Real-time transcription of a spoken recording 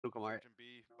Alright.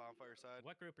 B, bonfire side.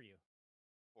 What group are you?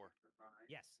 4.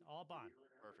 Yes, all bond.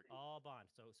 Perfect. All bond.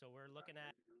 So we're looking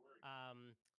at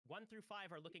 1 through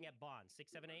 5 are looking at bond. 6,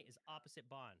 7, 8 is opposite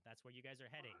bond. That's where you guys are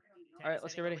heading. 10 All right, is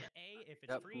let's get heading ready. over to A. If it's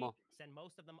Yep, free, come on. send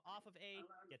most of them off of A.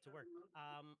 Get to work.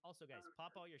 Also, guys,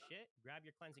 pop all your shit. Grab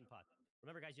your cleansing pot.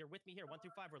 Remember, guys, you're with me here. 1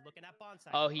 through 5. We're looking at bond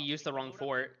side. Oh, We're he all used the taking a wrong load up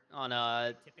fort on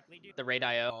typically do. the raid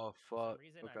IO. Oh For some fuck.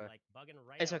 reason, Okay. I'm like bugging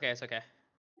right It's out. okay. It's okay.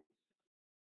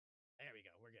 There we go.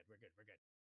 We're good. We're good. We're good.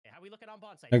 Hey, how we looking on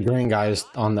bond side? The green guy's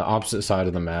on the opposite side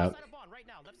of the map. Left side of bond right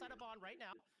now. Left side of bond right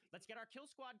now. Let's get our kill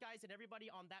squad guys and everybody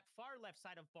on that far left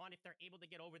side of bond if they're able to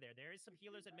get over there. There is some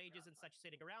healers and mages and such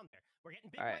sitting around there. We're getting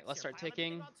big. All right, let's start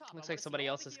taking. Looks like somebody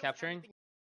else is capturing.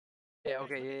 Yeah.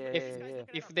 Okay. Yeah.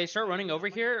 If they start running over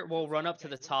here, we'll run up to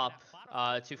the top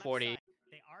 240.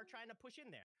 They are trying to push in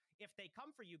there. If they come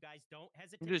for you guys, don't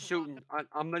hesitate. I'm just shooting.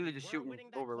 I'm literally just shooting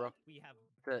over, bro. We have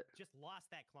That's it. just lost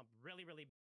that clump. Really.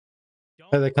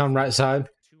 Here they come right side.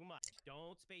 Too much.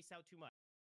 Don't space out too much.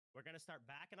 We're gonna start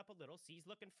backing up a little. C's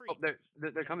looking free. Oh,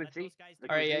 they're coming. See.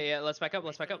 All right, yeah. Let's back up.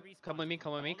 Let's back up. Come with me.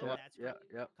 Come with me. Come on. Yeah.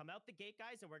 Come out the gate,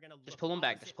 guys, and we're gonna Just pull them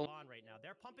back. Just pull. on right now.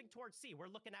 They're pumping towards C. We're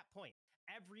looking at point.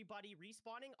 Everybody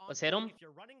respawning on. Let's hit them. If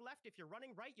you're running left, if you're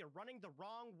running right, you're running the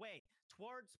wrong way.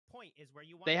 Towards point is where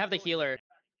you want. They have the healer.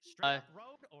 Road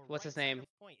or What's his right side name? of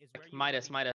point is where you Midas.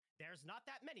 wanna be. Midas. There's not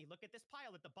that many. Look at this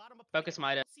pile at the bottom of Focus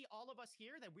point. Midas. See all of us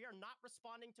here that we are not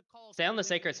responding to calls. Stay on the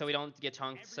sacred so we don't get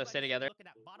chunked. So stay together. Looking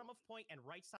at bottom of point and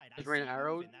right side. Just ran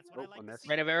arrows. Oh, I missed.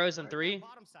 Rain of arrows in 3,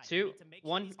 2,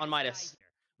 1 on Midas.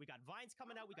 We got vines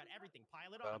coming out. We got everything.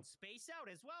 Pile it on. Space out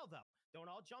as well, though. Don't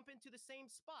all jump into the same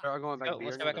spot. They're going back.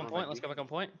 Let's go back on point. Let's go back on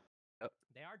point.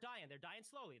 They are dying. They're dying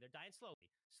slowly.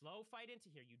 Slow fight into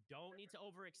here. You don't need to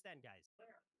overextend, guys.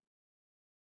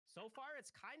 So far,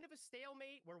 it's kind of a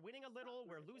stalemate. We're winning a little.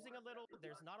 We're losing a little.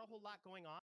 There's not a whole lot going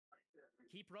on.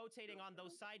 Keep rotating on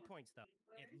those side points, though.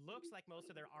 It looks like most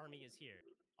of their army is here.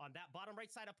 On that bottom right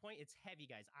side of point, it's heavy,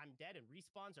 guys. I'm dead, and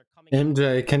respawns are coming.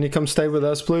 MJ, can you come stay with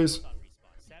us, please?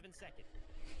 7 seconds.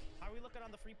 How are we looking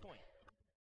on the free point?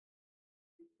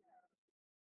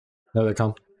 There they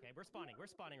come. Okay, we're spawning. We're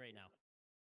spawning right now.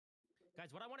 Guys,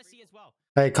 what I want to see as well.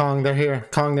 Hey, Kong, they're here.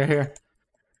 Kong, they're here.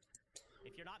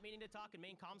 If you're not meaning to talk in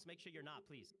main comms, make sure you're not,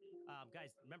 please.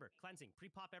 Guys, remember, cleansing.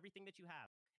 Pre-pop everything that you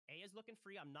have. A is looking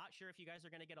free. I'm not sure if you guys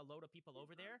are going to get a load of people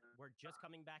over there. We're just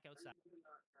coming back outside.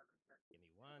 Give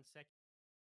me 1 second.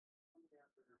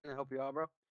 Can I help you out, bro?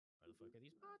 Where the fuck are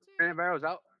these bots here? Granite barrels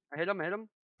out. I hit him.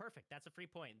 Perfect. That's a free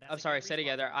point. I'm sorry, stay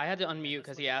together. I had to unmute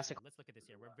because he asked. Let's look at this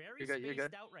here. We're very You're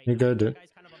good. spaced out right You're now. good, dude. Guys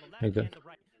kind of on the left You're good. and the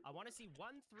right. I want to see 1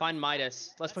 through Find 5.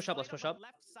 Midas. Let's push up. Let's push up.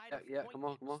 Yeah, come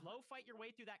on. Slow fight your way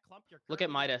through that clump. You're Look at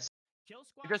currently- Midas. Kill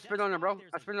squad. You just spit death on it, bro. squad, I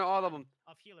there's spit a on all of ton them.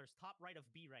 Of healers, top right of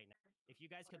B right now. If you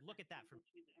guys could look at that from,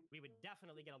 we would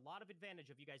definitely get a lot of advantage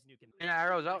of you guys nuking. Rain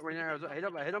arrows out. Rain arrows out. Hit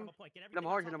him. Hit Hit him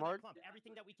hard.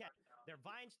 Everything that we can. Their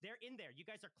vines, they're in there. You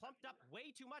guys are clumped up way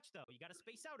too much, though. You got to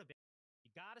space out a bit.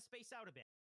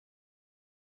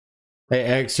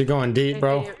 Hey, X, you're going deep,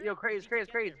 bro. Yo, craze. But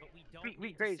we don't We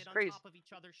need to craze, sit on craze. top of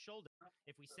each other's shoulders.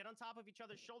 If we sit on top of each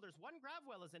other's shoulders, 1 grab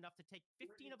well is enough to take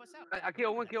 15 of us out. I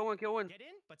kill one. Get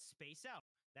in, but space out.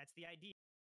 That's the idea.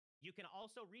 You can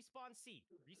also respawn C.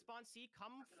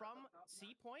 Come from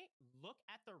C point. Look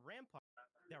at the rampart.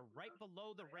 They're right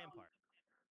below the rampart.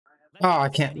 Oh, I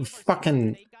can't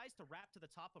fucking. 8 guys to wrap to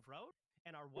the top of road,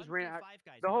 and our 1 Just through ran 5 out-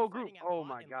 guys. the we're whole group. fighting at Oh bot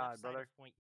my and God, left side of brother.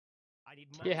 point. I need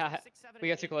Yeah, 6, 7, we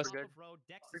and got too 8 close. top We're of road.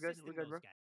 Dex We're good, assisting bro. those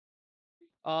guys.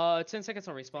 10 seconds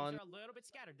on Things respawn. are a little bit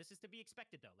scattered. This is to be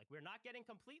expected, though. Like, we're not getting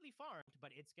completely farmed, but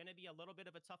it's going to be a little bit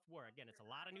of a tough war. Again, it's a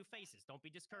lot of new faces. Don't be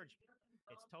discouraged.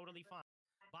 It's totally fine.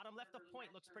 Bottom left of point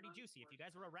looks pretty juicy. If you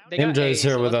guys were around, They got MJ's A,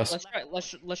 here so with let's-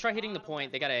 us. Let's try hitting the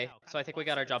point. They got A, so I think we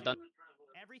got our job done.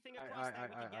 everything across there, we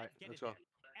can Alright, get let's it go. there.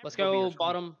 Let's Everything go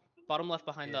across bottom left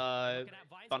behind the Looking at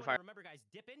vines bonfire. going, remember, guys,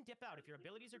 dip in, dip out. If your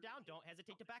abilities are down, don't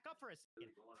hesitate to back up for a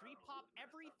second. Pre-pop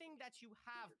everything that you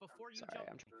have before you Sorry,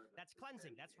 jump. That's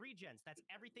cleansing. That's regens. That's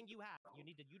everything you have. You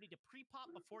need to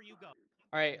pre-pop before you go.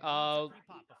 All right.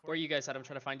 Pre-pop before Where are you guys at? I'm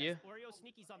trying to find you. Oreo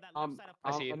sneakies on that left side of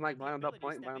I see you. I'm like behind that Ability,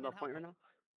 point. step Behind in that and point help right him. now.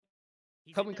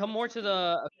 He's in there Come with more to 2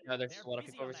 the. Okay, no, there's They're a lot of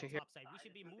busy people on over that here. top side. We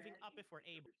should be moving up if we're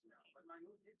able.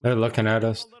 They're looking at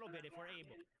us. A little bit if we're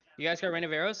able. You guys got rain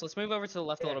of arrows? Let's move over to the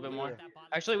left a little bit more.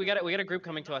 Actually, we got a group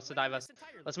coming to us to dive us.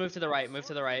 Let's move to the right. Move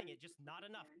to the right. Just not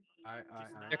enough. Alright.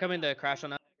 They're coming to crash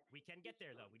on us. We can get there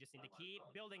though. We just need to keep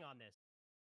building on this.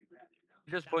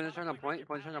 Just position on point.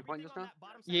 Position on point just now.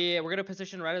 Yeah, we're gonna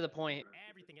position right at the point.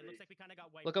 Everything. It looks like we kind of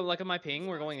got wiped. Look at my ping.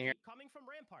 We're going here. Keep coming from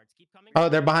ramparts. Keep coming. Oh,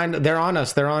 they're behind. They're on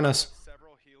us. They're on us.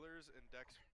 Several healers and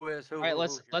Dex. Who is who? All right, who,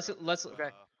 let's who? let's Okay.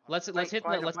 Let's hit Fight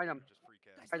the him, let's fight him. Just free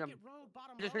cast. Guys, Fight look him. at road,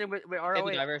 bottom Just road. hit him with Hit the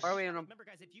ROA. divers. ROA on him. Remember,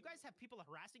 guys, if you guys have people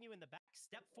harassing you in the back,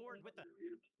 step forward with them.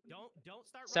 Don't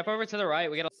start. Step running over into to the right.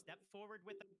 We gotta step forward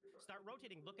with them. Start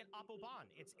rotating. Look at Oppo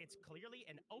It's clearly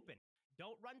an open.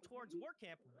 Don't run towards war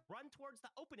camp. Run towards the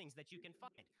openings that you can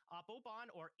find. Oppo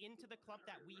or into the clump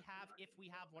that we have if we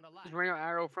have one alive. Just ran out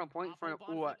arrow front point. Front. Oppo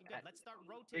Ooh, looking good. Let's start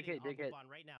rotating big hit. Oppo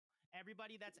right now.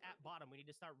 Everybody that's at bottom, we need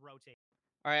to start rotating.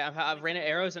 All right, I've ran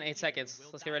arrows in 8 seconds.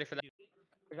 Let's get ready for that.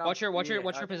 Watch your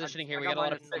positioning here. We got a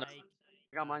lot of people.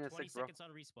 I got mine at 20 6, bro. seconds on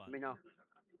respawn. Let me know.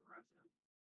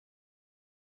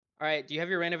 All right, do you have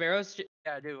your rain of arrows?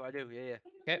 Yeah, I do. Yeah.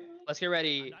 Okay, let's get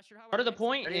ready. I'm not sure how Start of the our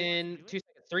point next team in is 2 doing.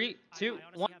 seconds. 3, 2, I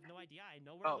honestly 1. have no idea. I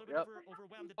know we're a Oh, little bit yep.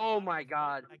 overwhelmed at the Oh bottom my of the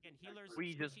God. point. Again, healers,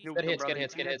 We just squishies, nuked Good him, hits, brother. good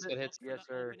hits, good hits, good hits. Look for Yes,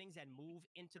 the sir. openings and move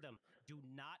into them. Do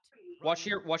not Watch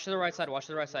run. to the right side. Watch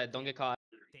to the right side. Don't get caught.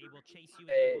 They will chase you.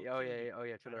 Hey, They will oh kill yeah, you. oh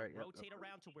yeah, to Try the to right. Yep. rotate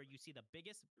around to where you see the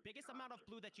biggest amount of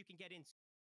blue that you can get in.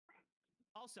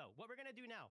 Also, what we're gonna do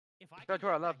now, if I Start can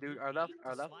to our get left, that dude. group Our left, eight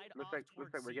our to left. slide Looks off like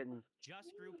towards we're C, getting. just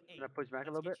group 8. Gonna push back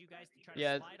a Let's little get bit. you guys to try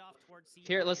Yeah. to slide off towards C.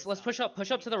 Here, by let's yourself.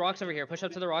 push up to the rocks over here. Push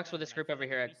up to the rocks with this group over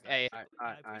here. Hey, Alright, If we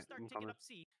alright. start I'm taking coming. up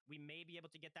C, we may be able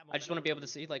to get that. I just want to be able to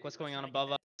momentum. see like what's Let's going try on to get above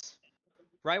that. us.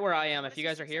 Right where I Guys, am. wanna If you see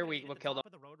guys are here, 678 we'll at the kill them.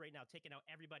 top of the road right now, taking out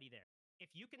everybody there. If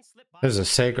you can slip by There's a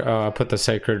sacred. I put the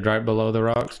sacred right below the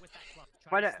rocks. with that clump, By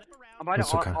try to the- slip around. I'm by the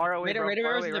That's okay. ROA, Raider bro. arrows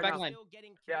ROA in the right back now. line. Still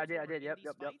getting Yeah, I kills did, when we're in yep, these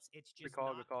yep. fights, It's Good just call,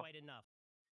 not good call. quite enough.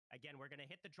 Again, we're gonna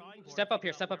hit the drawing board. Step up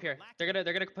here. figure out Step up where here. we're They're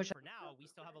lacking. gonna push up. For now, we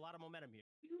still have a lot of momentum here.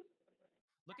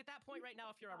 Look at that point right now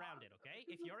if you're around it, okay?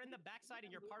 If you're in the backside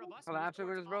and you're part of us, move Collapsing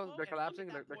with towards us, bro. Oppo They're and look at collapsing.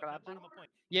 that They're point, collapsing. bottom of point.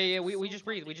 Yeah, You yeah. guys are We so just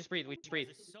breathe. We clumped just in. breathe. We just You breathe.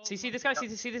 guys are so See this clumped guy.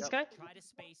 in. See this Yep. guy. Try to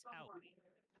space out.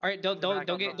 All right, don't Back get up,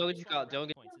 don't bro. get caught. Don't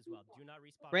get. Points as well. Do not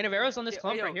respawn. Rain of arrows on this Yeah,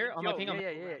 clump yo, right here. On my yo, ping. On my...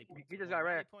 yeah. You just got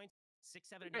rare. Points. 6,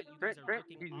 7, and 8. You Trent, guys are Trent,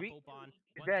 looking he's weak. Oppo Bond.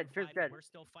 He's 1 dead, through Trent's 5. dead. We're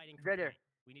still fighting He's for dead there. point.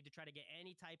 We need to try to get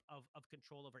any type of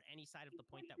control over any side of the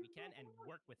point that we can and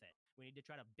work with it. We need to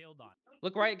try to build on.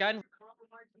 Look right, guy.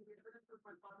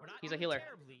 We're not He's a doing healer.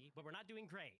 terribly, but we're not doing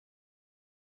great.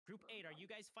 Group 8, are you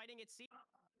guys fighting at C?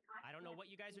 I don't know what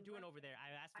you guys are doing over there.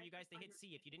 I asked for you guys to hit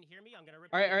C. If you didn't hear me, I'm gonna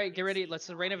repeat. All right. Hit Get ready. C. Let's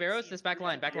rain of Hit arrows. C. This It's back free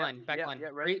line. for you. Yeah,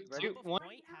 ready, Group ready. of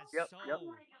point has Yep, so yep.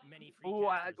 many free Ooh,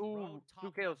 casters. Road two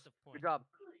top kills. left of point. Good job.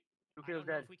 2 I kills don't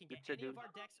know dead. if we can Good get shit, any dude. of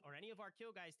our decks or any of our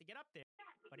kill guys to get up there,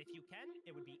 but if you can,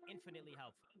 it would be infinitely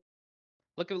helpful.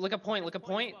 Look at point. Look at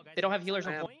point. As well, guys. They don't have Right healers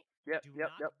side on of I point. point, Yep, do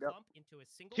yep. not clump into a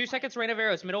single 2 fight. seconds. Rain of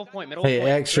arrows. If Middle you've of got point. those Middle of Hey,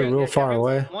 point. extra real far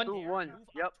away. 1. 2-1. Move up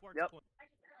Yep, towards yep. point.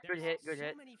 Good There's hit, good so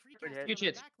hit. many free Good casters hit. on Huge our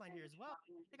hits. backline here as well.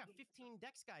 They got 15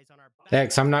 dex guys on our back.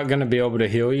 X, I'm not gonna be able to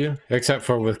heal you except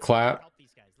for with clap. Help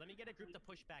these guys. Let me get a group to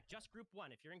push back. Just group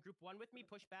 1. If you're in group 1 with me,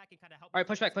 push back and kind of help. All right,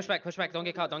 push back. Don't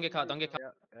get caught. Don't get caught.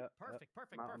 Yep.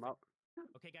 Perfect. I'm out.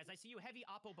 Okay, guys, I see you heavy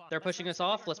Oppo bomb. They're Let's pushing start us stepping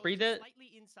off. our Let's goals breathe just it.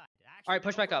 slightly inside. All right,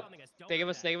 push Actually, back they're up. overwhelming us. Don't They do give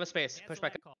us that. space. Cancel Push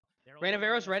back that up. call. They're Rain of overwhelming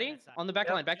arrows us on ready that side. on the back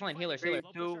Yep. line. Back line. Keep Healers. fighting.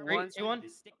 Healers. Slow push our 3, right 2, 1.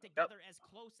 side. Stick together as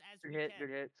close as Good we hit, can. good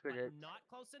hits, good But hits. not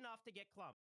close enough to get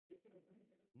clumped.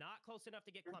 Not close enough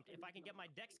to get clumped. If I can get my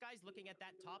dex guys looking at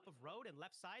that top of road and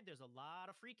left side, there's a lot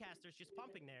of free casters just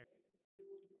pumping there.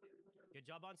 Good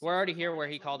job on. We're already here where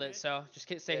he called it, so just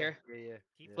stay here. Yeah.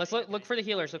 Keep Let's fighting, look guys. for the Keep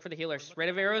healers. fighting. Look for the healers. We're Rain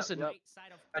of looking at arrows the and right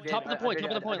side of point. top of the point. Top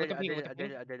of the point. I Look at ping. did Look it. at ping.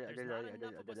 There's not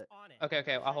enough of us on it.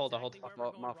 Okay. I'll hold. Exactly where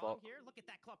we're My going fault. wrong here. Look at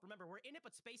that clump. Remember, we're in it,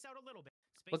 but space out a little bit.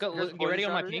 Space Look out at. a Just little You bit. ready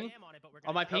on my poison ping? Jam on it, but we're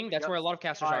On my gonna ping. get That's it. where a lot of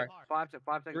casters Five, are. 5 seconds.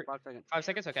 5 seconds. 5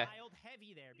 seconds. Okay. Child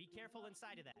heavy there. Be careful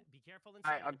inside of that. Be careful All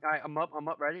inside. right, I'm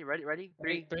up. Ready.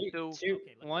 3, 3, 2. 2,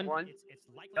 Okay, look, 1. It's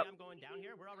likely Yep. I'm going down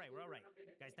here. We're all right.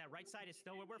 Guys, that right side is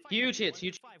still where we're fighting. Huge hits, 1 through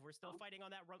huge- 5. We're still fighting on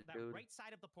that Dude. right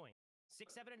side of the point.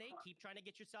 6, 7, and 8. Keep trying to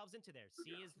get yourselves into there. C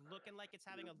is looking like it's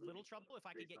having a little trouble. If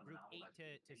I could get group 8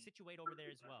 to situate over there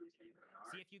as well.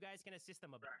 See if you guys can assist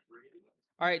them a bit.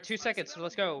 All right, 2 seconds. So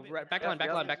let's go. Back line.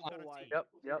 Back line. Yep.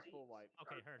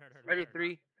 Okay, heard. Ready.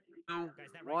 3, 2, Guys,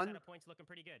 that right 1. side of point's looking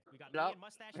pretty good. We got Yep. me and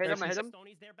Mustache. Hit him, there. hit him.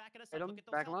 Stonies there backing us Hit up. him. Look at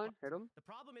those Back health line. bars. Hit him. The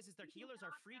problem is their healers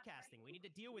are free casting. We need to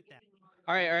deal with that.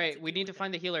 All right. We need to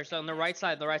find the healers on the right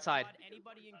side. The right side.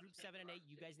 Anybody in group 7 and 8,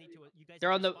 you guys need to.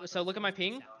 They're on the- respond to so look at my space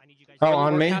ping. out. I need you guys Oh, to-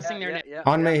 on We're me? casting their net.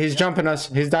 On me. He's jumping us.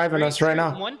 He's diving 3, us right 2,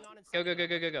 now. 1. Go.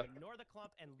 Ignore the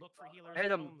clump and look for healers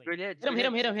Hit him. only. Good hits. Hit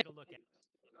him. To look at.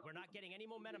 We're not getting any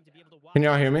momentum to be able to walk. Can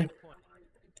y'all hear me? the point.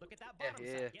 Look at that bottom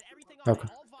Yeah. side. Get everything on Okay.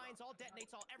 it. All vines, all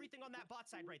detonates, all everything on that bot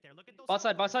side right there. Look at those. Bot side.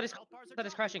 health Bot side bars. is Health bars are that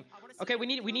is dropping. crashing. I wanna see Okay, we everything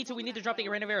need on to that drop the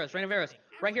pile. rain of arrows.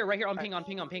 Right here. On ping. On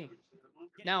ping.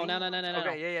 Get Now. everything. No.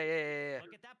 Okay, yeah.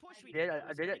 Look at that push we Did did. it, That was I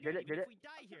did very it, good. did it, Even did if it. we die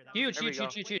here, that Huge. was a There we great go.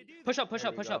 way to do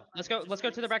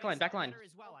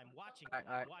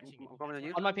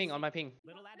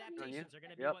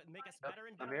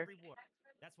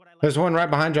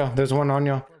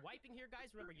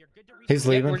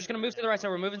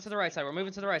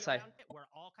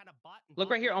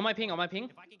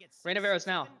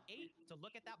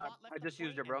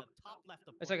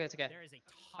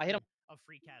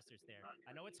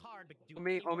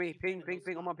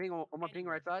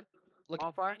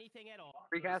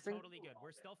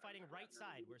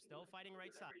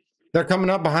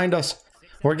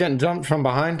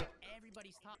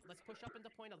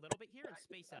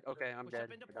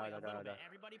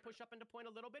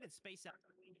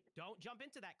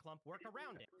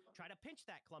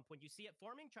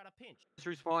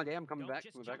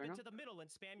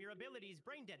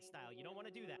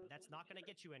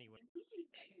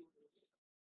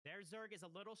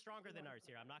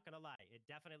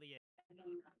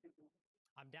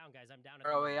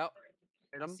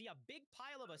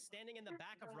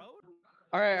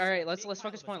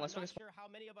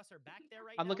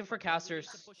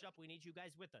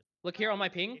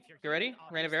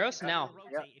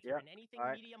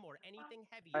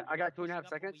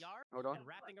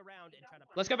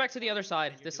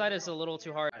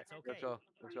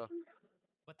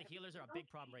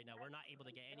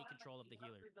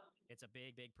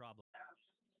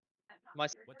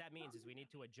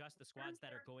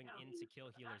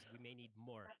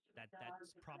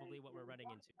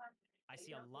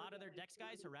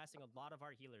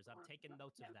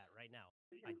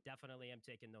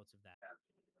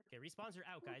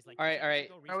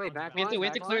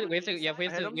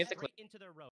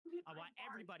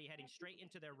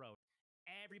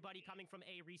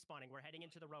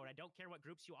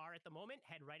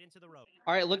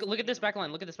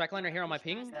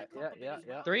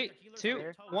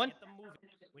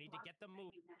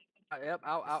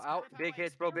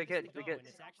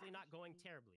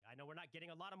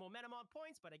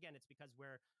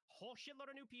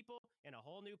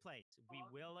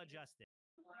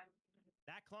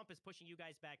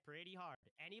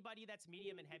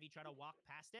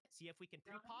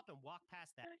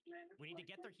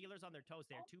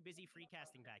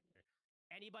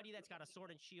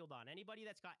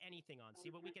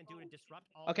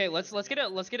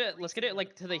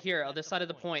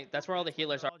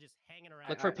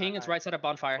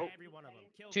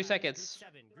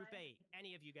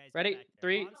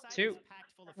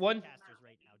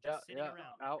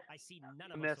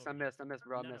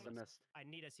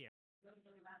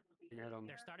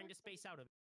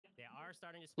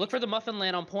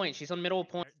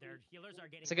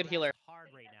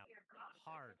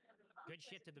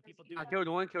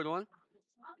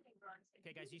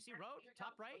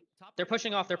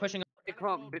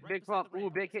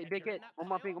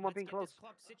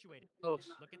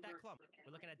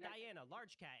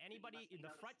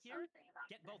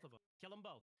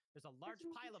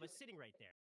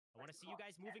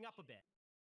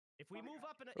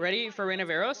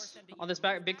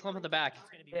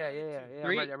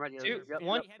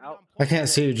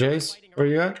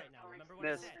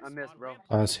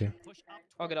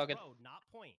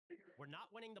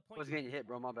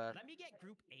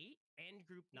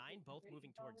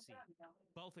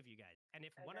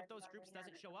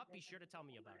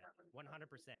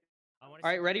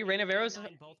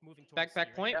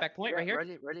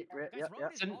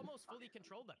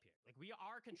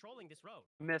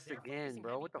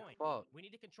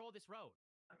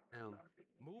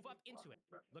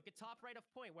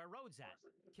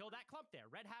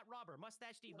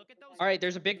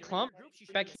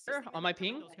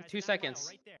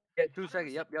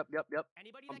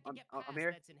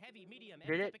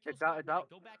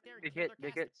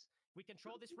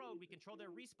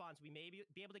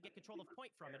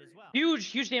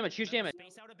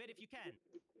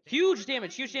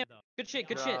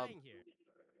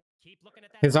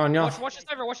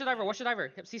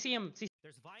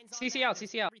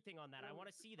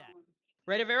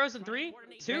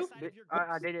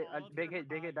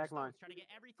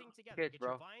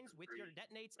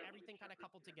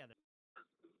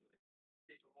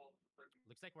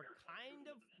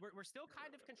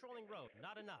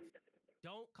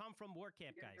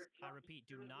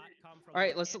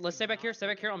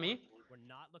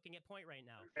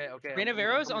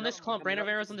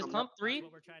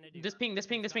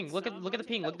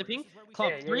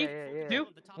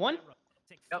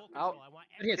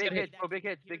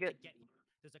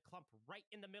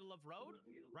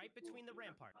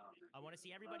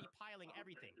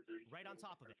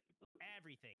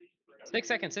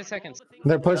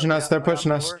pushing us. They're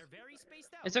pushing us. They're very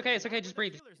spaced It's okay, it's okay, just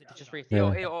breathe. Just breathe.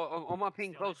 Yeah. Hey, on my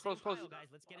ping, close. Right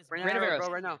Rain of now, arrows. bro,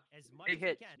 right now. Big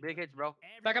hits, bro.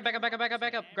 Back up.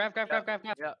 Grab.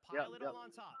 Yep.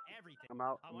 I'm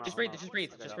out. Just I'm breathe, out. just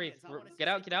breathe, Okay, just up. breathe. Get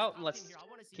out, and let's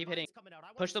keep hitting.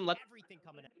 Push them, let everything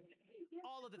coming out.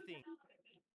 All of the things.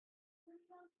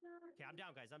 Okay, I'm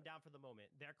down, guys. I'm down for the moment.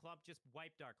 Their clump just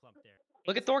wiped our clump there.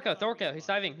 look at Thorko. He's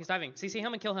diving. CC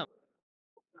him and kill him.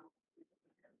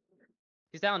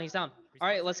 He's down. All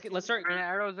right, let's start. Right now,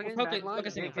 arrows again. Focus- Back line.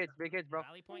 focusing. Big hits, bro.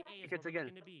 Rally point A is Big hits where we're again.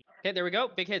 looking to be. Okay, there we go.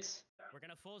 Big hits. We're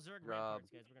gonna full Zerg Job.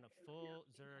 ramparts, guys. We're gonna full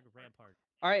Zerg rampart.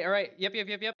 All right. Yep.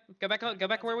 Go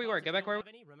back where we were. Go back where.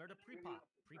 Remember to pre-pop.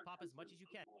 Pre-pop as much as you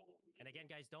can. And again,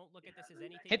 guys, don't look at this as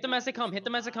anything. Hit them as they come.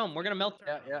 We're gonna melt.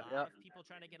 Yeah. A lot of people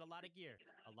trying to get a lot of gear.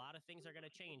 A lot of things are gonna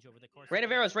change over the course. Rain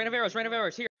of arrows.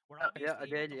 Here. Yeah, I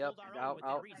did. Yep. Out.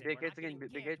 Big hits again.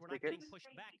 Big hits. We're not getting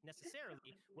pushed back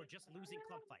necessarily. We're just losing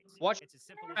clump fights. Watch It's as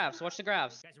simple as Grabs. that. Watch the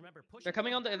grabs. Guys, remember, push They're it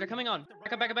coming up. on. They're coming on.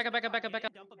 Back up.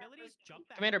 Dump abilities, jump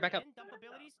back. Commander, back up. Dump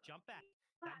abilities, jump back.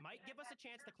 That might give us a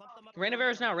chance to clump them up. Rain of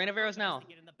arrows now. To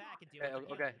get in the back and deal with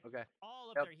the healer. Okay. All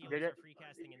of Yep, their did healers it. are free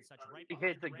casting and such right Big behind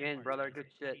hits the again, ramparts, brother. guys. Good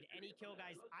If shit. you need any kill,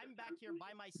 guys. I'm back here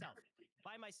by myself.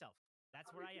 That's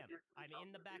where I am. I'm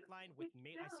in the back line with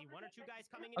me. I see one or two guys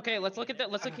coming in. Okay, let's look at that.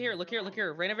 Let's look here. Look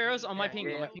here. Rain of arrows on my ping.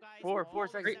 Yeah. 4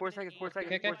 seconds. 4 seconds. 4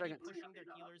 seconds. Okay. 4 seconds. Pushing their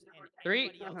healers and 3,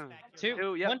 everybody else back here.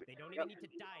 2, Yep. 1. They don't even need to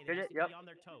die. They Did just it, need to yep. be on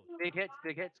their toes. Big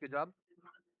hits. Good job.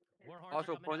 Warhorns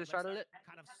Also, are coming poison out. shot Let's at it. start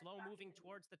kind of slow moving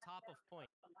towards the top of point.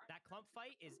 That clump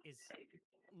fight is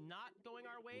not going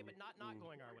our way, but not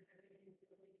going our way.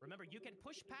 Remember, you can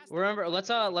push past. Remember, let's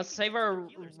save our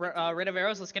rain of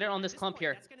arrows. Let's get it on this clump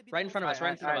here, right in front of us.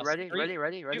 Right in front of us. Ready.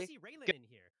 I see Raylan in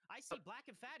here. I see Black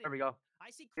and Fat in There we here. go. I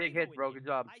see Big Cravo hits, in bro. here. Good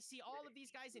job. I see all of these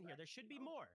guys in here. There should be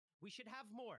more. We should have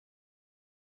more.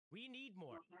 We need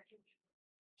more.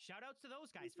 Shout outs to those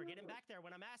guys for getting back there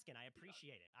when I'm asking. I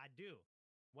appreciate it. I do.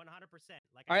 100%.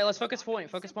 Like All right, let's focus point.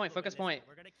 Focus point. We're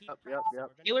gonna keep Yep. practicing. We're gonna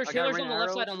Healers I got on rain the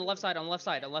left side. arrows. On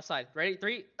the left side. Ready?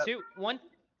 3, 2, 1.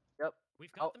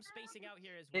 We've got Oh. them spacing out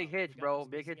here as well. Big hits, We've got bro. them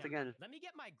Big spacing hits out. again. Let me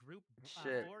get my group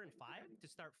Shit. 4 and 5 to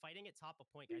start fighting at top of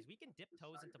point, guys. We can dip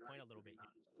toes into point a little bit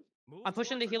here. Move I'm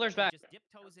pushing the towards healers point back. and just dip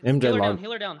toes in. MJ log.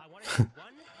 Healer down. I want to do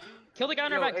 1, 2, Kill the guy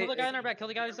on our Yo, back. Kill the hey, guy on our back. Kill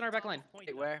the guys on our back line.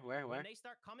 Wait, where? When they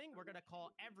start coming, we're gonna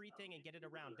call everything and get it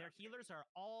around. Their healers are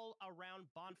all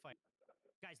around bonfire.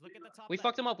 Guys, look at the top. We left.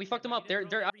 fucked them up. Get ready to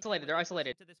They're throw everything isolated. They're when they push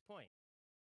isolated. To this point.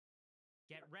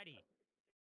 Get ready.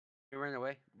 They ran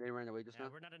away just Yeah,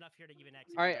 now. we're not enough here to even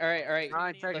execute. All right.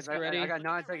 9 seconds. get ready. I got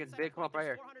 9 seconds. Big clump right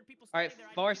here. All right,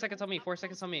 4 seconds on me. 4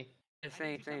 seconds on me.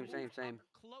 Same.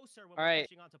 Closer when All we're right.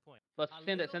 pushing onto point. Let's A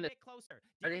send it. little bit closer.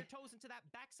 Dip Ready? your toes into that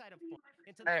backside of point.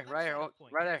 Into There, the right here, left side oh, of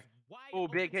point. right there. There's wide Oh,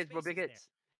 big open hits, bro. Big spaces there. hits.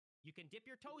 You can dip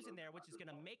your toes in there, which is going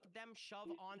to make them shove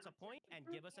onto point and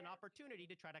give us an opportunity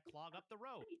to try to clog up the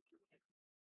road.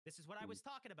 This is what I was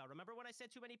talking about. Remember when I said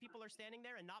too many people are standing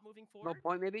there and not moving No forward?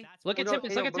 point, maybe. That's Look what at I'm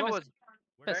Tempest. talking Look at below about. us.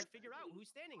 We're going to Tempest. figure out who's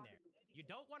standing there. You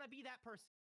don't want to be that person.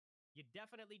 You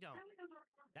definitely don't.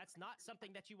 That's not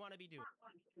something that you want to be doing.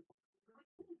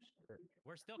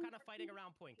 We're still kind of fighting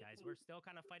around point, guys. We're still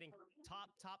kind of fighting top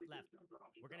left.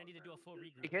 We're going to need to do a full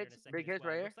regroup Big here in hits, a second big as hits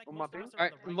well. right Looks here. like On most my of us ping. are All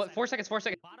on the right, right what, 4 side. seconds. 4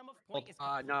 seconds. Bottom of point is No,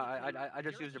 completely I clear.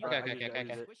 just If used it, you're bro. Okay, I used it, I okay.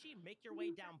 used it. Squishy, make your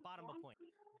way down bottom of point.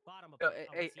 Bottom of Yo, point. I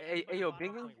wanna see hey, everybody yo,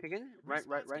 bottom of pinging, point. right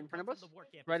Respawns in can front of come us. from the war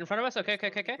campus. Right in front of us. Okay.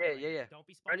 Yeah. Don't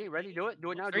be spawning Ready, waiting do it, and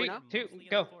do it now, most do it of now. them 3, 2, mostly in the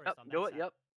go. forest Yep, on that do it, side.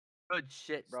 yep. Good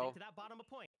shit, Stick bro. to that bottom of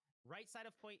point. Right side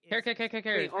of point is. Here.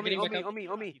 Hey, on me, Getting on back me, up. on me,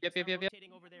 on me. You can Yep. start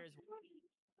rotating over there as well.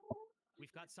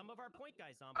 We've got some of our point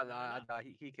guys on. but not enough.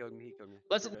 He killed me,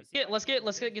 Let's Good.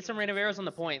 get some rain of arrows on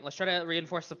the point. Let's try to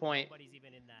reinforce the point. Nobody's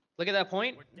even in that. Look at that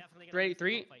point. We're definitely gonna Ready, lose the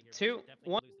 3, clump fight here, 2, guys. We're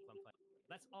definitely 1. gonna lose the clump fight.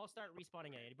 Let's all start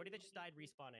respawning A. Anybody that just died,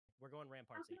 respawning. We're going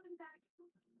ramparts again.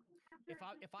 If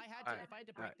I had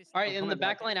to break this. All right, I'm in the coming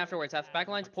back back. line afterwards. Back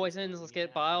line's poisons. Let's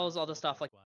get biles, all the stuff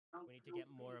like. We need to get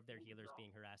more of their healers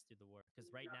being harassed through the war because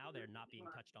right now they're not being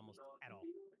touched almost at all.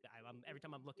 Every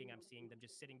time I'm looking, I'm seeing them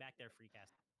just sitting back there free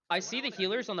casting. I see the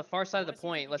healers on the far side of the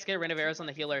point. Let's get rain of arrows on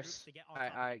the healers.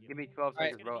 Alright, give me 12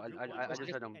 Alright. seconds, bro. I just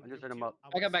hit him. I just hit him up.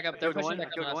 Back up. They're killed pushing one, back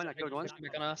I killed on us. one, I killed one. Pushing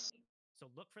back on us. So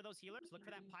look for those healers, look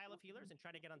for that pile of healers, and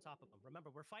try to get on top of them.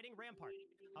 Remember, we're fighting Rampart.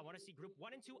 I want to see group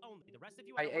 1 and 2 only. The rest of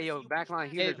you, I don't Hey, wanna yo, see you back push line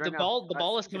past healers them. The right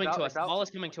ball now. is coming It's to out, us. it's The out. ball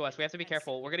is coming to us. We have to be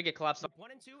careful. We're gonna get collapsed. Group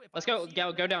 1 and 2, if Let's I go. don't see you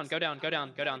Go down. harassed, Go down. I'm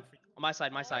gonna be On my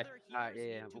side. My All side. their Alright, healers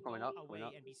yeah, need to I'm coming go up, coming away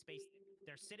up. and be spaced.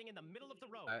 They're sitting in the middle of the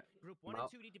road. Alright, Group I'm 1 and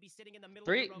out. 2 need to be sitting in the middle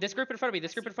Three. of the road. This group in front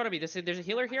of me. There's a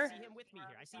healer here. I see him with me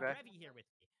here. I see Okay. Brevi here with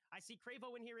me. I see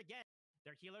Cravo in here again.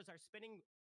 Their healers are spinning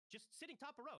Just sitting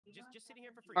top of road. Just sitting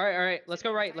here for free. All right. Let's go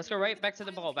Sitting right. there Let's go dragging right. Back to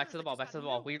the ball. Back to the ball. Back to the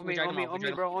ball. We dragged him off. We On me,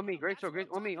 dragged him bro. off. On me, bro. On me. Great sword. That's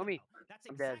On me. what I'm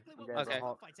I'm dead. talking I'm about. dead. Okay.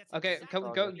 Bro. That's Okay. exactly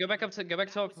Go what go back up to That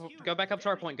was go back up to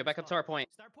our huge. point. Go back up to our point.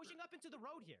 Start pushing up into the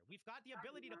road here. We've got the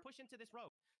ability to push into this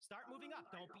road. Start moving up.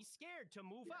 Don't be scared to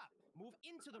move up. Move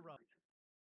into the road.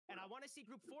 And I want to see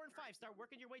group 4 and 5 start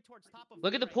working your way towards top of.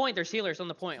 Look at the right point. now. There's healers on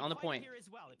the point. Keep On the point. fighting here as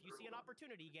well. If you see an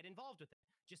opportunity, get involved with it.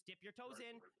 Just dip your toes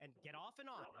in and get off and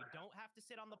on. You don't have to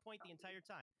sit on the point the entire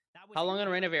time. That was How long on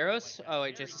a very rain of good by arrows? White guys. Oh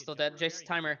wait, Very Jason's good still job. dead. Very Jason's good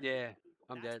timer. job. Yeah.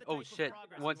 I'm That's dead. the Oh type of shit.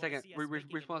 progress 1 we wanna second. see us making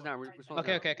in Respawn's down. Road. Respawn's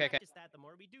Okay, down. okay, okay, okay. Practice that, the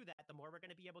more we do that, the more we're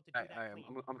going to be able to do that Alright,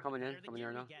 clean. I'm coming in. The better the Coming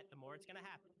gear here we now. get, the more it's going to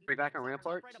happen. Be back on Top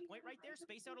ramparts. right, a point right there.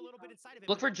 Space out a little bit inside of it.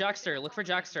 Look but for don't forget Jackster. the Look for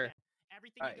top left Jackster. again.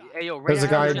 Everything you got. Hey, yo, There's a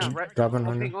right guy now, dropping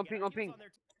on on ping, you. on ping, on ping.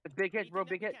 Big hits, bro.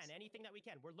 Big hits. Anything that we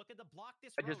can. We're looking to block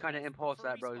this I just road, kind of guys, impulse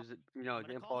for that, bro. respawn. You know, I'm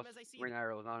the gonna call impulse them as I see ring them.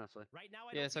 arrows, honestly. Right now,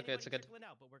 I Yeah, don't it's see okay, it's anybody okay. trickling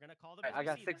out, but we're gonna call them Alright, as I we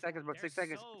got see 6 them. seconds, bro. They're 6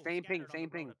 seconds. so Same ping, scattered on same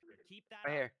the road ping. up here. Keep that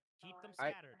Right up. here. Keep them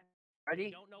Alright. scattered. We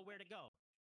Ready? don't know where to go.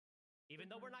 Even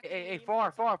though we're not Hey, getting far,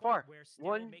 names on far, the point, far. we're still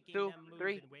 1, making 2, them move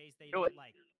 3. in ways they Do don't it.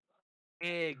 like.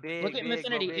 Big, Look big, at big, bro.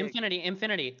 Infinity. Big. Infinity.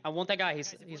 Infinity. I want that guy.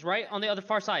 Guys, if we're He's looking right at on the other healers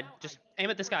far right side. now, Just I aim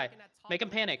at this think we're guy. looking at top Make him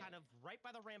left, panic. kind of right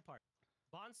by the rampart.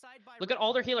 Bonside by Look at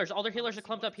all their rampart. healers. All their I healers wanna are see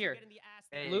clumped one up or two here. get in the ass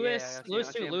Hey, there. Lewis, I see Lewis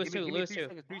him, two, I see him. Lewis Give me, two, give me Lewis 3 two.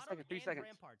 seconds. 3 seconds. 3 Bottom seconds. and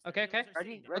ramparts. The Okay, okay. healers are Ready?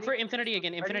 sitting there. Ready? Look for Infinity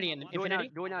again. Ready? Infinity I and want Do it now.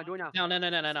 Infinity. Do it now. Do it now. No, no, no,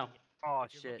 no, no, no. Oh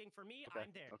If you're shit. looking for me, Okay.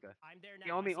 I'm there. Okay. I'm there now.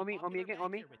 Yeah, on me, I see on me, on me Popular again, back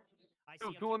on me. here with you. I see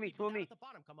a Two few on me, people two on down me. at the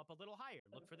bottom. Come up a little higher.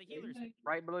 Look for the healers.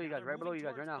 Right below you Now guys. they're Right below moving you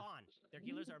guys right towards now. spawn. Their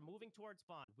healers are moving towards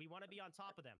spawn. We want to be on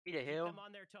top of them. Eat a Keep hill them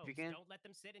on their toes. if you can. Don't let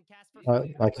them sit and cast for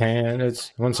free. I can.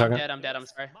 It's 1 I'm second. dead. I'm dead. I'm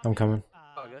sorry. I'm coming.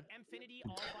 Oh, good. Infinity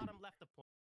all bottom left of point.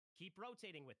 Keep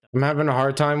rotating with them. I'm having a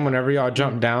hard time whenever y'all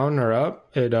jump down or up.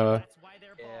 It That's why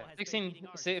their ball Yeah. has 16 been beating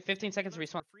ours. 15 seconds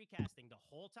Healers respawn. were free casting the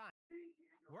whole time.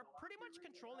 We're pretty much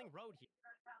controlling road here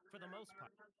for the most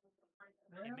part.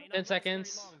 It may not 10 last very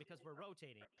seconds. long because we're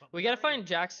rotating, but We gotta are in find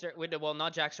it. Jackster. Well,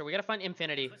 not Jackster. We gotta find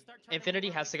Infinity. Let's start trying Infinity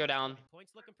move our has way to go towards down. point.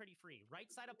 Point's looking pretty free.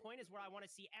 Right side of point is where I want to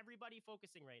see everybody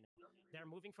focusing right now. They're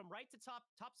moving from right to top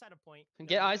side of point. They're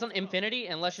Get moving eyes on to road. Infinity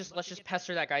and let's Let's just look to get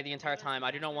pester that guy the entire healers, time.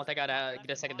 I do not want that guy casters, to top get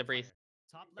a left second to and breathe.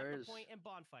 bonfire. Top left Where of is- point and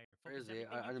bonfire. Where Focus is he?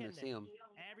 everything I you didn't even can see there. him.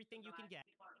 Everything you can get.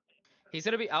 He's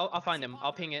gonna be. I'll I find see him.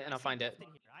 I'll Popular. ping it and I I'll see find it. Left in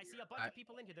here. I see a bunch Alright. of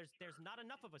people in here. There's not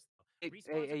enough of us. Hey, Respawns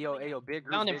hey, are yo, coming out. big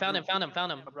group. Found him. big Found him. group. Found him.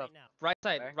 Found him. Up, Right up. now. Right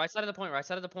side. Where? Right side of the point. Right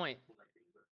side of the point.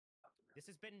 This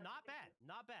has been not bad.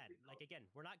 Not bad. Like again,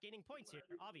 we're not gaining points here,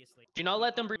 obviously. Do not We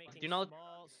let them are breathe. making Do not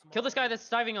small kill this guy gains. that's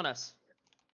diving on us.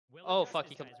 We'll Oh, adjust fuck, this,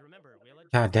 he killed- guys. Remember, we'll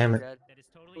adjust God damn this. it. Dead. That is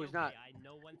totally Who's okay. not? I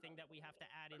know one thing that we have to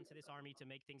add into this army to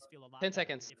make things feel a lot 10 better.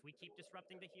 seconds. If we keep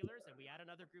disrupting the healers and we add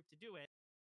another group to do it,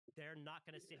 they're not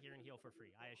going to sit here and heal for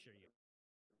free. I assure you.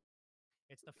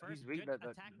 It's the first He's weak. good The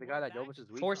attack guy that brought Dobus back. is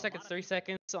weak. 4 a lot seconds. of 3 people.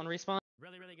 seconds on respawn.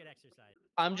 Really, really good exercise.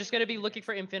 I'm just gonna be Here, looking guys.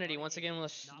 for Infinity Lot once of again. aim,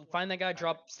 Let's not one. find that guy.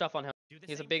 Drop stuff on him. Do the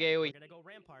He's a same big thing. AoE. We're gonna go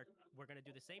rampart. We're gonna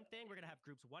do the same thing. We're gonna have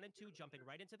groups 1 and 2 jumping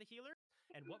right into the healer.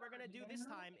 And what we're gonna do this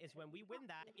time is when we win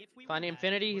that, if we Find win that,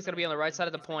 Infinity. we're He's gonna be on the hit right side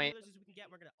of the as many point. healers as we can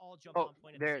get. We're gonna all jump Oh, on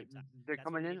point at they're the same time. they're That's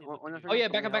coming what we in. need to look One to after do. Oh yeah,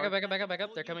 another, back up, coming back up, hard. back up, back up, Let back them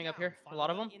up. They're pull you coming up down. here. A Funnel lot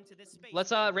of them them. into this space. Let's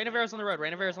Keep rain of them arrows on the road.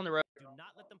 Rain of arrows on the road. Do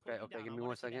not let them pull Okay, you okay, down. give I me wanna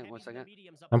 1 see the second. 1 heavies and the second.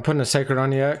 mediums up I'm front. putting a sacred on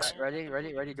the X. Don't let Ready, them ready,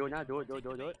 pull you ready. down. Do it now. Do it, do Don't it, do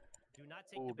it, take do the it. bait. Do not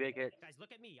take Ooh, the big bait. hit. Guys,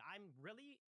 look at me. I'm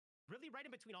really right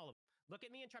in between all of them. Look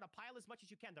at me and try to pile as much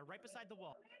as you can. They're right beside the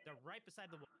wall. They're right beside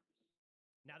the wall.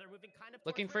 Now they're moving kind of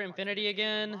Looking towards for ramparts, so Infinity they're taking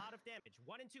again. A lot of damage.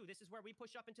 1 and 2. This is where we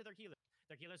push up into their healers.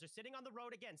 Their healers are sitting on the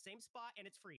road again, same spot, and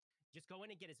it's free. Just go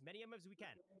in and get as many of them as we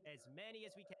can. As many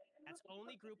as we can. That's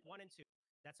only group 1 and 2.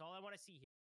 That's all I want to see here.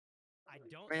 I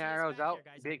don't see Rain us arrows back out. here,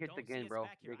 guys. Big I hits don't see again, us bro.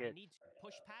 back here. Big I hits. need to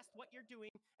push past what you're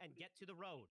doing and get to the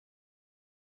road.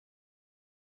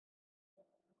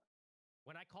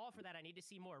 When I call for that, I need to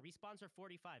see more. Respawns are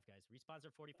 45, guys. Respawns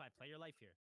are 45. Play your life here.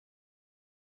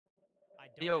 I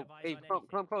don't Yo, have eyes hey, on come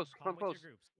anything. close. Come Come with close.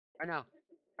 your groups. Right now.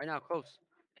 Right now, close.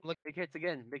 Look. Big hits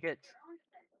again. Big hits.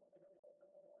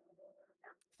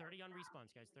 30 on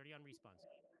respawns, guys. 30 on respawns.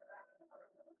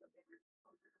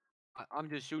 I'm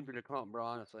just shooting for the clump, bro.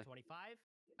 Honestly. 25.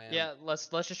 I am. Yeah, let's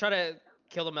just try to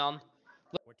kill the mountain.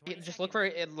 We're 20 Just look for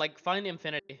seconds. it. Like find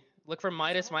Infinity. Look for You guys are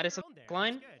Midas. holding Midas your on own there. the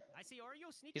line. That's good. I see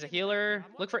Oreo sneaking He's a in the back there. healer.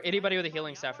 I'm Look for watching anybody with a Ivan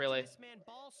healing Money. staff, I'm watching really. this man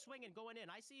ball swinging, going in.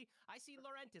 I see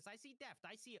Laurentis. I see Deft.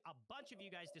 I see a bunch of you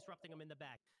guys disrupting them in the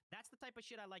back. That's the type of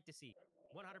shit I like to see.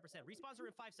 100%. Respawns are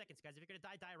in 5 seconds, guys. If you're gonna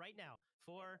die right now.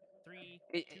 4, 3,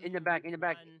 2, In the back, in the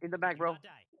back, 1. in the back, Do bro. not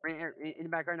die. Right here, in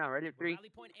the back right now. Ready? We're 3,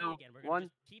 rally point A 2, again. We're gonna 1.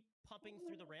 just keep pumping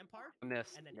through the rampart. I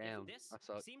missed. And then Damn. if this That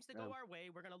sucked. seems to Damn. go our way,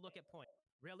 we're gonna look at point.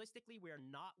 Realistically, we are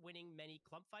not winning many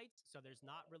clump fights, so there's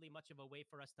not really much of a way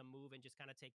for us to move and just kind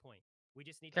of take point. We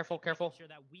just need Careful, to keep careful. making sure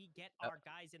that we get our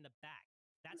guys in the back.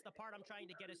 That's the part I'm trying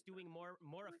to get us doing more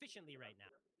efficiently right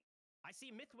now. I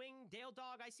see Mythwing, Dale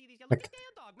Dog. I see these guys. Look at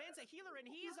Dale Dog. Man's a healer, and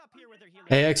he's up here with their healer.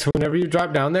 AX, whenever you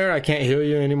drop down there, I can't heal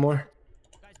you anymore.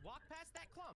 Guys, walk past that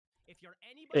clump. If you're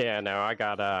anybody, Yeah, no, I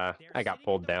got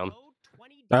pulled down.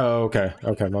 Oh, okay.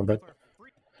 Okay, my bad.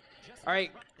 All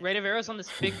right, rate of arrows on this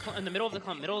big in the middle of the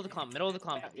clump, middle of the clump, middle of the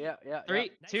clump. Yeah.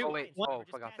 3, 2, Oh, wait. 1. Oh,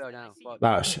 fuck, I fell down. Fuck.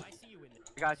 Oh, shit.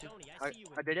 I got you.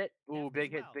 I did it. Ooh,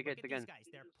 big hit again. Guys,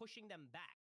 they're pushing them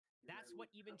back. That's what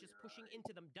even just pushing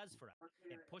into them does for us.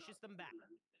 It pushes them back.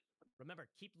 Remember,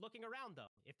 keep looking around though.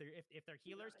 If they're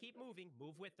healers, keep moving.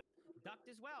 Move with them. Ducked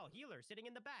as well. Healer sitting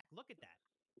in the back. Look at that.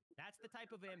 That's the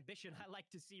type of ambition I like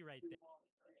to see right there.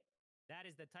 That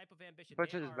is the type of ambition.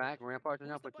 Pushing his back. Ramparts are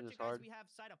now pushing his hard. We have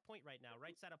side of point right now.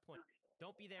 Right side of point.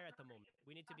 Don't be there at the moment.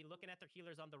 We need to be looking at their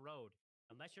healers on the road.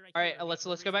 Unless you're a All right, healer, let's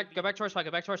no go back reason to be to our spot.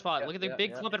 Go back to our spot. Yeah, Look at the yeah,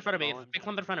 big yeah. clump in front of me. Going. Big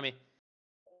clump in front of me.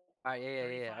 All right,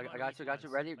 yeah. 35 I on got you.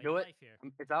 respawns. Ready? Fight Do your it. life here.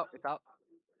 It's out.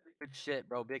 Good shit,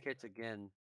 bro. Big hits again.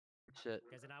 Good shit.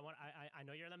 Guys, and I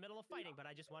know you're in the middle of fighting, but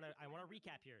I want to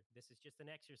recap here. This is just an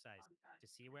exercise to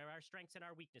see where our strengths and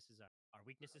our weaknesses are. Our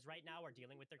weaknesses right now are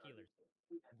dealing with their healers.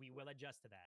 We will adjust to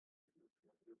that.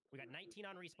 We got 19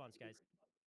 on respawns, guys.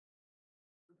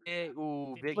 Hey,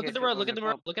 ooh, big Look hits at the road. on Look at the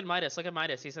road. clump. Look at Midas. Look at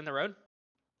Midas. He's in the road.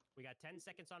 We got 10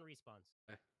 seconds on respawns.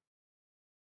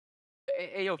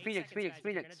 Hey, yo, 8 Phoenix, seconds, guys. If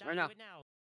you're Phoenix, gonna right die, now. do it now.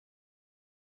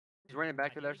 He's running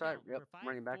back to Here their we go. side. Yep, We're 5,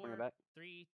 running back.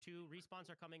 3, 2, respawns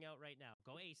are coming out right now.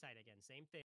 Go A side again, same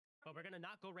thing. But we're gonna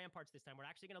not go ramparts this time. We're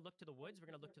actually gonna look to the woods. We're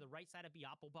gonna look to the right side of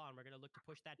Biapolba, and we're gonna look to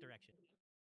push that direction.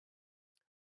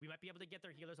 We might be able to get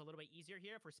their healers a little bit easier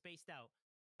here if we're spaced out.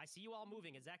 I see you all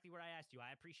moving exactly where I asked you.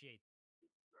 I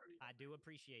do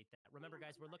appreciate that. Remember,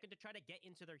 guys, we're looking to try to get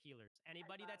into their healers.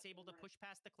 Anybody that's able to push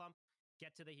past the clump,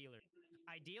 get to the healer.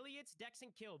 Ideally, it's Dex and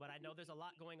kill, but I know there's a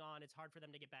lot going on. It's hard for them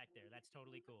to get back there. That's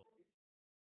totally cool.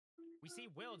 We see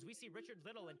Wilds, we see Richard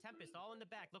Little and Tempest all in the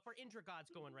back. Look where Indragod's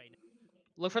going right now.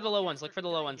 Look for the low ones. Look for the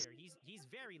low ones. He's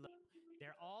very low.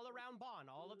 They're all around Bond.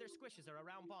 All of their squishes are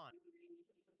around Bond.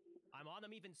 I'm on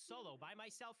them even solo by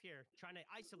myself here, trying to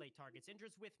isolate targets.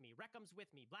 Indra's with me. Reckham's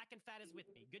with me. Black and Fat is with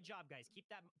me. Good job, guys.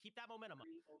 Keep that momentum up.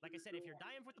 Like I said, if you're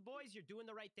dying with the boys, you're doing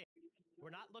the right thing.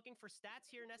 We're not looking for stats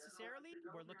here necessarily.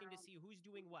 We're looking to see who's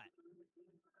doing what.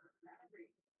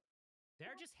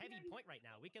 They're just heavy point right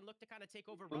now. We can look to kind of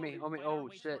take over road. Oh,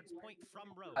 shit. Point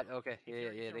from road. Okay,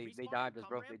 yeah. They dived us,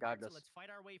 bro. They dived us. Let's fight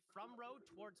our way from road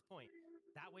towards point.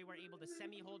 That way we're able to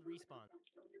semi-hold respawn.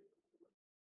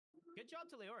 Good job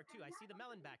to Leora, too. I see the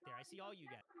melon back there. I see all you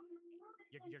guys.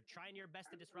 You're trying your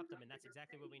best to disrupt them, and that's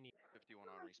exactly what we need.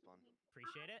 51 on respawn.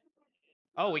 Appreciate it.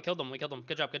 Oh, we killed them.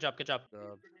 Good job.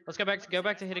 Let's go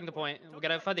back to hitting the point. We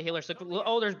gotta find the healers.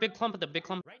 Oh, there's big clump at the big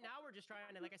clump. Right now, we're just trying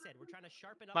to, like I said, we're trying to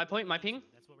sharpen up. My point, my ping.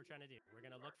 That's what we're trying to do. We're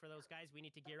gonna look for those guys. We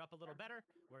need to gear up a little better.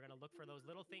 We're gonna look for those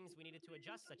little things we needed to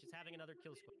adjust, such as having another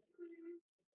kill squad.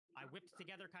 I whipped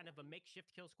together kind of a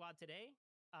makeshift kill squad today.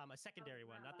 A secondary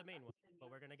one, not the main one. But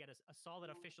we're gonna get a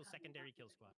solid official secondary kill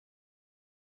squad.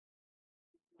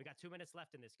 We got 2 minutes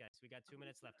left in this, guys.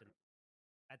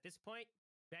 At this point,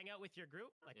 bang out with your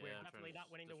group. Like, we're definitely not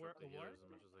winning the war. As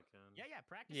much as I can. Yeah,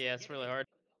 practice. Yeah, it's really hard.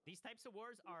 These types of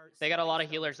wars are. They got a lot of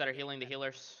healers that are healing the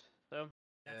healers. So.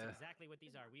 That's exactly what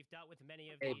these are. We've dealt with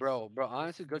many of Hey, these. bro,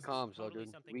 honestly, good comms, though, Totally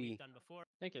dude. something we've done before,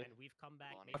 Thank you. and we've come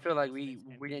back. I feel like we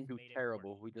didn't do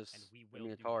terrible. We just,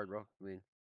 it's hard, bro.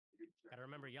 Gotta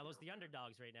remember, yellow's the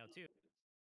underdogs right now, too.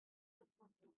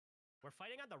 We're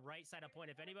fighting on the right side of point.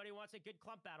 If anybody wants a good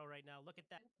clump battle right now, look at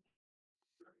that.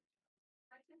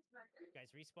 Guys,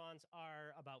 respawns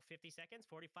are about 50 seconds,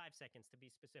 45 seconds to be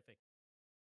specific.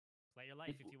 Play your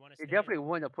life if you want to stay. It definitely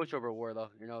wasn't a pushover war, though.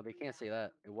 You know, they can't say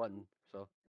that. It wasn't, so.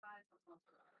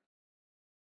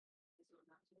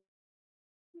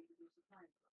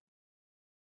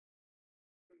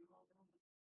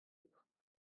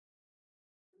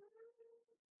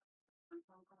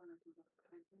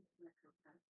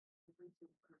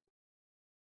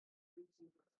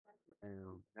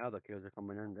 Damn, now the kills are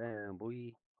coming in. Damn,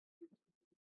 boy.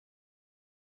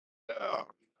 Oh,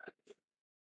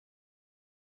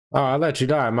 I let you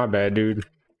die. My bad, dude. Get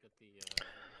the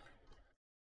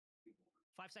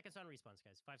 5 seconds. seconds on respawns,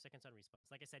 guys. 5 seconds on respawns.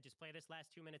 Like I said, just play this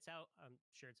last 2 minutes out. I'm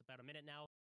sure it's about a minute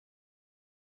now.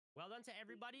 Well done to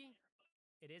everybody.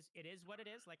 It is what it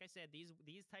is. Like I said, these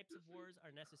types of wars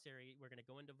are necessary. We're gonna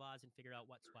go into Vaz and figure out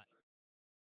what's what.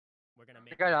 We're gonna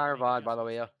make. I got we're gonna our VOD, make by the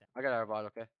way, yeah. adjustments like that. I got our VOD,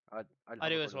 okay? I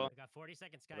do as well. We got 40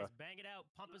 seconds, guys. Okay. Bang it out.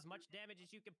 Pump as much damage as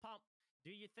you can pump.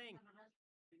 Do your thing.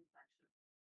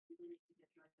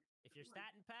 If you're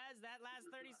stat and pads, that last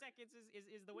 30 seconds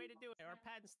is the way to do it. Or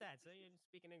pad and stats. I ain't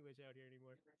speaking English out here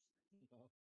anymore.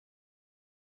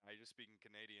 You're just speaking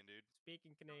Canadian, dude.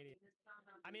 Speaking Canadian.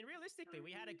 I mean, realistically, we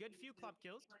had a good few club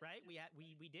kills, right?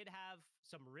 We did have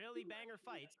some really banger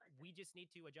fights. We just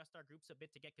need to adjust our groups a bit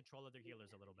to get control of their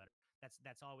healers a little better.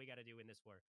 That's all we got to do in this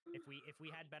war. If we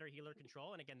had better healer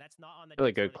control, and again, that's not on the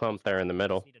Really teams or good the clump kills there in the we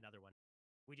middle. just need another one.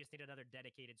 We just need another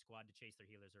dedicated squad to chase their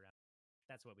healers around.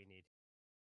 That's what we need.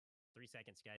 3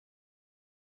 seconds, guys.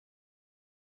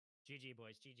 GG,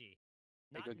 boys. GG.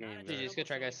 Good game, a guys. GG's, good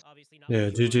try, terrible guys. showing, obviously not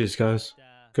Yeah, much fun, GG's, guys.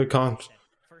 but, Good like I comps. said,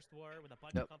 first war with a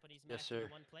bunch Yep. of companies Yes, matching in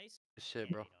sir. one place. Good shit,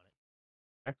 Can't bro. hate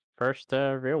on it. First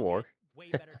real war.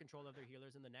 Way better control of their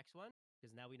healers in the next one,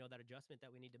 because now we know that adjustment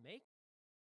that we need to make.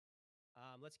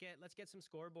 Let's get some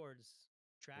scoreboards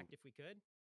tracked if we could,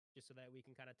 just so that we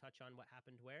can kind of touch on what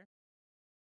happened where.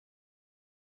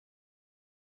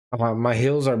 My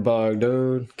heals are bugged,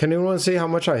 dude. Can anyone see how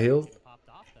much I healed? Popped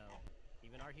off though.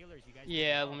 Even our healers, you guys.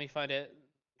 Yeah, let me find it.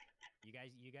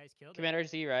 You guys killed Commander it.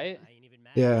 Z, right? I ain't even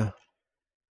mad. Yeah.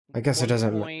 I guess it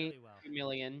doesn't. 1.2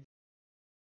 million.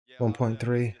 Yeah, a lot of that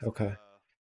 1.3, is just, okay.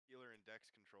 Healer and dex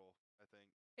control, I think.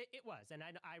 It was, and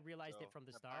I realized it So, from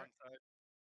the the start.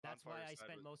 That's why bonfire I side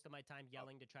spent was most of my time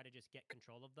yelling to try to just get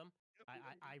control of them.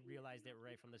 I realized it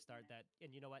right from the start that,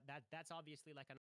 and you know what, that's obviously like an